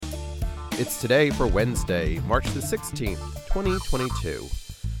It's today for Wednesday, March the 16th, 2022.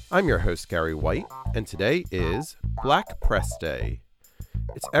 I'm your host, Gary White, and today is Black Press Day.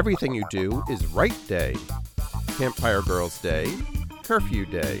 It's Everything You Do Is Right Day, Campfire Girls Day, Curfew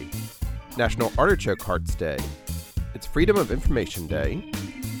Day, National Artichoke Hearts Day. It's Freedom of Information Day,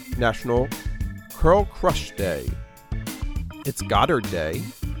 National Curl Crush Day. It's Goddard Day,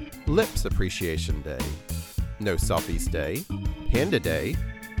 Lips Appreciation Day, No Selfies Day, Panda Day,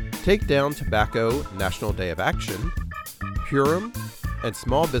 Take Down Tobacco National Day of Action, Purim, and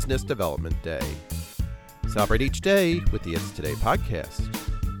Small Business Development Day. Celebrate each day with the It's Today podcast.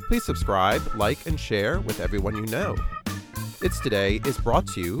 Please subscribe, like, and share with everyone you know. It's Today is brought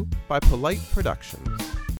to you by Polite Productions.